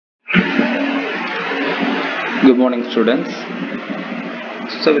Good morning, students.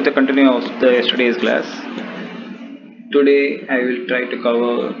 So, with the continue of the yesterday's class, today I will try to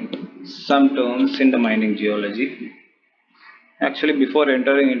cover some terms in the mining geology. Actually, before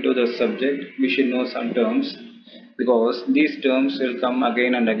entering into the subject, we should know some terms because these terms will come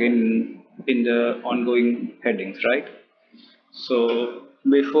again and again in the ongoing headings, right? So,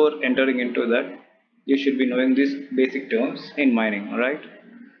 before entering into that, you should be knowing these basic terms in mining, right?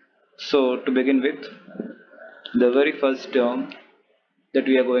 So, to begin with, the very first term that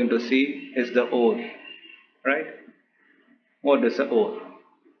we are going to see is the ore, right? What is the ore?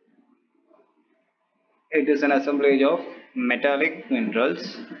 It is an assemblage of metallic minerals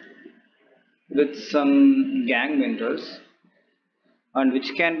with some gangue minerals and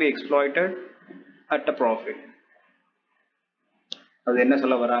which can be exploited at a profit. அது என்ன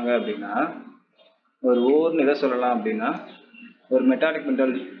சொல்ல வராங்க அப்படின்னா ஒரு ஓர்னு எதை சொல்லலாம் அப்படின்னா ஒரு மெட்டாலிக்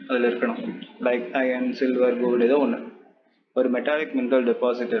மினரல் அதில் இருக்கணும், லைக் அயன் சில்வர் கோல்டு ஏதோ ஒன்று, ஒரு மெட்டாலிக் மினரல்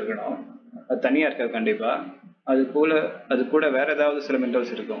டெபாசிட் இருக்கணும். அது தனியாக இருக்காது கண்டிப்பாக. அது கூட வேற ஏதாவது சில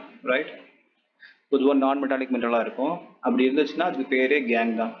மினரல்ஸ் இருக்கும், ரைட்? பொதுவாக நான் மெட்டாலிக் மினரலாக இருக்கும். அப்படி இருந்துச்சுன்னா அதுக்கு பேரே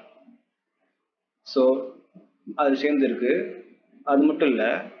கேங் தான். ஸோ அது சேர்ந்துருக்கு. அது மட்டும்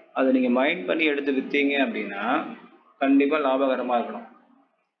இல்லை, அதை நீங்கள் மைண்ட் பண்ணி எடுத்து விற்றீங்க அப்படின்னா கண்டிப்பாக லாபகரமாக இருக்கணும்.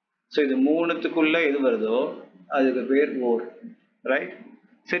 ஸோ இது மூணுத்துக்குள்ளே எது வருதோ அதுக்கு பேர் ஓர், ரைட்?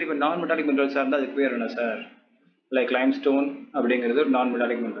 சரி, இப்போ நான் மெட்டாலிக் மினரல்ஸாக இருந்தால் அதுக்கு பேர் என்ன சார்? லைக் லைம் ஸ்டோன் அப்படிங்கிறது ஒரு நான்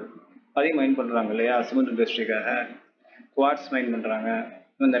மெட்டாலிக் மினரல், அதையும் மைண்ட் பண்ணுறாங்க இல்லையா சிமெண்ட் இண்டஸ்ட்ரிக்காக. குவார்ட்ஸ் மைண்ட் பண்ணுறாங்க,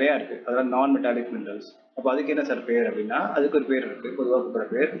 இன்னும் நிறையா இருக்குது, அதெல்லாம் நான் மெட்டாலிக் மினரல்ஸ். அப்போ அதுக்கு என்ன சார் பேர் அப்படின்னா அதுக்கு ஒரு பேர் இருக்குது, பொதுவாக கூப்பிட்ற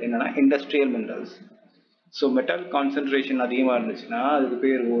பேர் என்னென்னா industrial minerals. So metal concentration அதிகமாக இருந்துச்சுன்னா அதுக்கு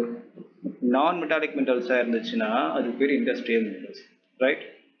பேர் ஓர், நான் மெட்டாலிக் மினரல்ஸாக இருந்துச்சுன்னா அதுக்கு பேர் industrial minerals, right?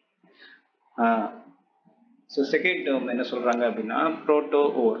 So second term என்ன சொல்கிறாங்க அப்படின்னா ப்ரோட்டோ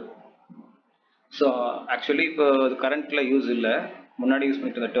ஓர். ஸோ ஆக்சுவலி இப்போ அது கரண்ட்டில் யூஸ் இல்லை, முன்னாடி யூஸ்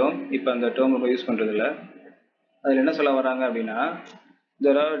பண்ணிட்டு இருந்த டேர்ம், இப்போ அந்த டேர்ம் ரொம்ப யூஸ் பண்ணுறது இல்லை. அதில் என்ன சொல்ல வராங்க அப்படின்னா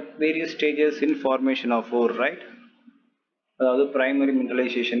there are various stages in formation of ore, right? அதாவது பிரைமரி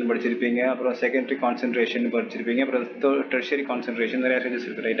மினரலைசேஷன் படிச்சிருப்பீங்க, அப்புறம் செகண்டரி கான்சன்ட்ரேஷன் படிச்சிருப்பீங்க, அப்புறம் டெர்ஷரி கான்சன்ட்ரேஷன், நிறைய ஸ்டேஜஸ்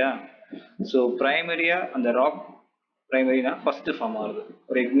இருக்கு, ரைட்டா? ஸோ பிரைமரியாக அந்த ராக், பிரைமரினா ஃபர்ஸ்ட் ஃபார்ம் ஆகுது.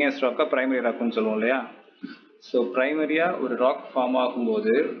 ஒரு இக்னியஸ் ராக்கை பிரைமரி ராக்னு சொல்லுவோம் இல்லையா? ஸோ பிரைமரியாக ஒரு ராக் ஃபார்ம்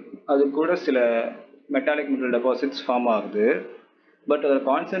ஆகும்போது அது கூட சில மெட்டாலிக் மினரல் டெபாசிட்ஸ் ஃபார்ம் ஆகுது. பட் அதோட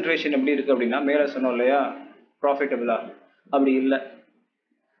கான்சன்ட்ரேஷன் எப்படி இருக்குது அப்படின்னா மேலே சொன்னோம் இல்லையா ப்ராஃபிட்டபிளா, அப்படி இல்லை.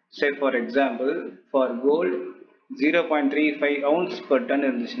 Say for example, for gold 0.35 ounce per ton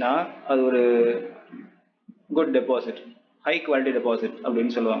இருந்துச்சுன்னா அது ஒரு good deposit, high quality deposit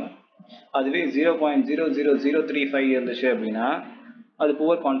அப்படின்னு சொல்லுவாங்க. அதுவே 0.00035 இருந்துச்சு அப்படின்னா அது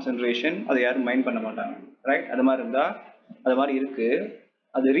புவர் கான்சன்ட்ரேஷன், அதை யாரும் மைண்ட் பண்ண மாட்டாங்க, ரைட்? அது மாதிரி இருந்தால் அது மாதிரி இருக்குது,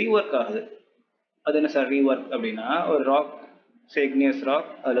 அது ரீஒர்க் ஆகுது. அது என்ன சார் ரீஒர்க் அப்படின்னா ஒரு ராக், இக்னியஸ் ராக்,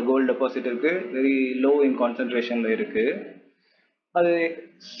 அதில் கோல்டு டெபாசிட் இருக்குது, வெரி லோ இன் கான்சன்ட்ரேஷனில் இருக்குது. அது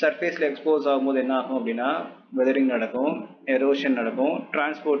சர்ஃபேஸில் எக்ஸ்போஸ் ஆகும்போது என்ன ஆகும் அப்படின்னா வெதரிங் நடக்கும், எரோஷன் நடக்கும்,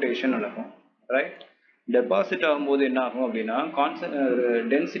 டிரான்ஸ்போர்ட்டேஷன் நடக்கும், ரைட்? டெபாசிட் ஆகும்போது என்ன ஆகும் அப்படின்னா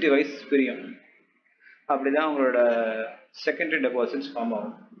டென்சிட்டி வைஸ் பிரியும். அப்படிதான் அவங்களோட செகண்டரி டெபாசிட்ஸ் ஃபார்ம்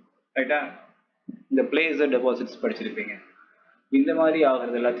ஆகும், ரைட்டா? இந்த பிளேஸர் டெபாசிட்ஸ் படிச்சிருப்பீங்க. இந்த மாதிரி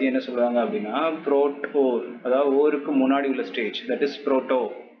ஆகிறது எல்லாத்தையும் என்ன சொல்லுவாங்க அப்படின்னா ப்ரோட்டோர், அதாவது ஓருக்கு முன்னாடி உள்ள ஸ்டேஜ், தட் இஸ் ப்ரோட்டோ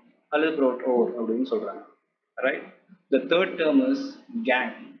அல்லது ப்ரோட்டோர் அப்படின்னு சொல்றாங்க, right? The third term is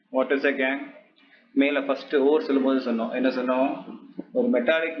gang. What is a gang? மேலே ஃபர்ஸ்ட் ஓர் சொல்லும்போது சொன்னோம், என்ன சொன்னோம்? ஒரு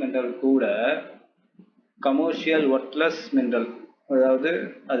மெட்டாலிக் மினரல் கூட கமர்ஷியல் ஒர்த்லெஸ் மினரல், அதாவது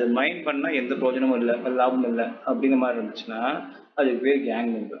அது மைண்ட் பண்ணால் எந்த பிரயோஜனமும் இல்லை, லாபம் இல்லை அப்படிங்கிற மாதிரி இருந்துச்சுன்னா அதுக்கு பேர்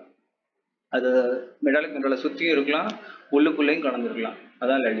கேங் மினரல். அது மெட்டாலிக் மினரலை சுற்றியும் இருக்கலாம், உள்ளுக்குள்ளேயும் கலந்துருக்கலாம்.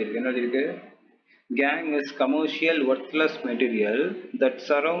 அதான் எழுதியிருக்கு. என்ன எழுதியிருக்கு? Gang is commercial worthless material that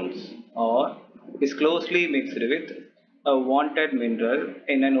surrounds or is closely mixed with a wanted mineral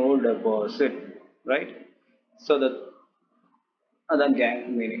in an old deposit, right? So the gang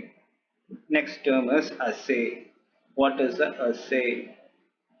meaning. Next term is assay. What is the assay?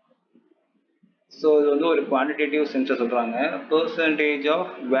 So இது வந்து ஒரு quantitative சென்ஸை சொல்கிறாங்க, percentage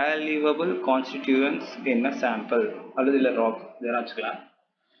of valuable constituents in a sample அல்லது இல்லை rock, இதெல்லாம் வச்சுக்கலாம்.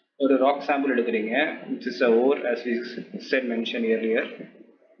 ஒரு rock sample எடுக்கிறீங்க, which is a ore as we said mentioned earlier.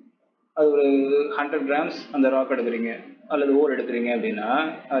 அது ஒரு 100 grams அந்த ராக் எடுக்கிறீங்க அல்லது ஓர் எடுக்கிறீங்க அப்படின்னா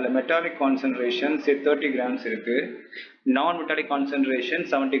அதில் மெட்டாலிக் கான்சன்ட்ரேஷன் 30 grams இருக்குது, நான் மெட்டாலிக் கான்சன்ட்ரேஷன்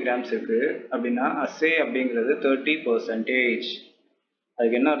 70 grams இருக்குது. அப்படின்னா அசே அப்படிங்கிறது 30%.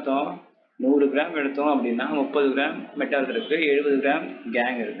 அதுக்கு என்ன அர்த்தம்? 100 கிராம் எடுத்தோம் அப்படின்னா 30 கிராம் மெட்டால் இருக்குது, 70 கிராம்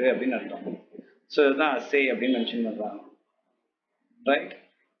கேங் இருக்குது அப்படின்னு அர்த்தம். ஸோ இதுதான் அசே அப்படின்னு மென்ஷன் பண்ணுறாங்க, ரைட்?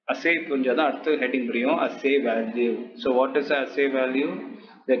 assay புரிஞ்சாதான் அடுத்த ஹெட்டிங் புரியும். assay value. So what is the assay value?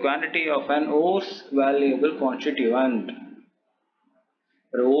 The quantity of an ore's valuable constituent.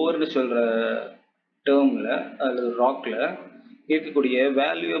 ஒரு ஓர்னு சொல்ற டேர்ம்ல அல்லது ராக்ல இருக்கக்கூடிய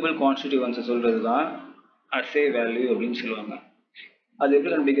வேல்யூபிள் கான்ஸ்டிடியூவன்ஸை சொல்றது தான் assay value அப்படின்னு சொல்லுவாங்க. அது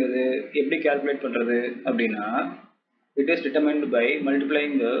எப்படி கண்டுபிடிக்கிறது, எப்படி கால்குலேட் பண்றது அப்படின்னா, it is determined by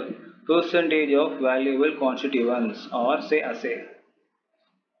multiplying the percentage of valuable constituents or say assay.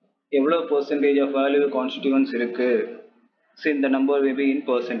 எவ்வளோ percentage of valuable constituents இருக்கு, so இந்த number may be in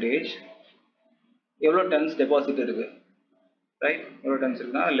percentage. எவ்வளோ டன்ஸ் டெபாசிட் இருக்கு, ரைட்? எவ்வளோ டன்ஸ்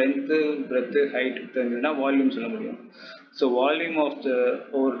இருக்குன்னா லென்த்து, பிரெத்து, ஹைட் தெரிஞ்சதுன்னா வால்யூம் சொல்ல முடியும். So volume of the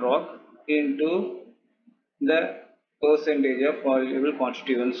wore rock into the percentage of valuable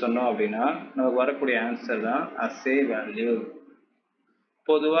constituents சொன்னோம் அப்படின்னா நமக்கு வரக்கூடிய ஆன்சர் தான் assay value.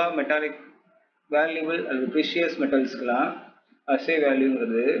 பொதுவாக மெட்டாலிக் வேல்யூபிள் அல்லது ப்ரிஷியஸ் மெட்டல்ஸ்க்கெலாம் assay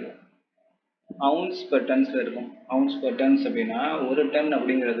வேல்யூங்கிறது அவுன்ஸ் பெர் டன்ஸில் இருக்கும். அவுன்ஸ் பெர் டன்ஸ் அப்படின்னா ஒரு டன்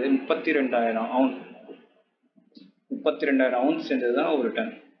அப்படிங்கிறது 32,000 அவுன்ஸ். 32,000 அவுன்ஸ் என்றது தான் ஒரு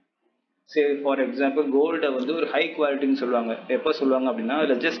டன். சரி, ஃபார் எக்ஸாம்பிள் கோல்டை வந்து ஒரு ஹை குவாலிட்டின்னு சொல்லுவாங்க. எப்போ சொல்லுவாங்க அப்படின்னா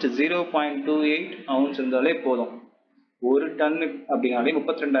அதில் ஜஸ்ட் 0.28 அவுன்ஸ் இருந்தாலே போதும். ஒரு டன்னு அப்படின்னாலே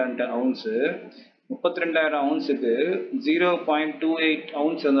 32,000 அவுன்ஸு. 32,000 அவுன்ஸுக்கு 0.28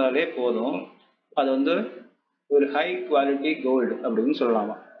 அவுன்ஸ் இருந்தாலே போதும். அது வந்து ஒரு ஹை குவாலிட்டி கோல்டு அப்படின்னு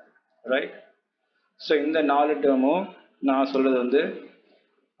சொல்லலாமா, ரைட்? ஸோ இந்த 4 டேர்மும் நான் சொல்கிறது வந்து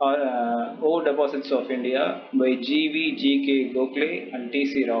ore deposits of India by GV.G.K. Gokhale and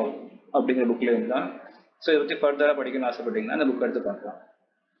T.C. Rao அப்படிங்கிற புக்கில் இருந்தால். ஸோ இதை பற்றி ஃபர்தராக படிக்கணும்னு ஆசைப்பட்டீங்கன்னா அந்த புக் எடுத்து பார்க்கலாம்.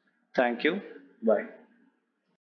 தேங்க்யூ, பாய்.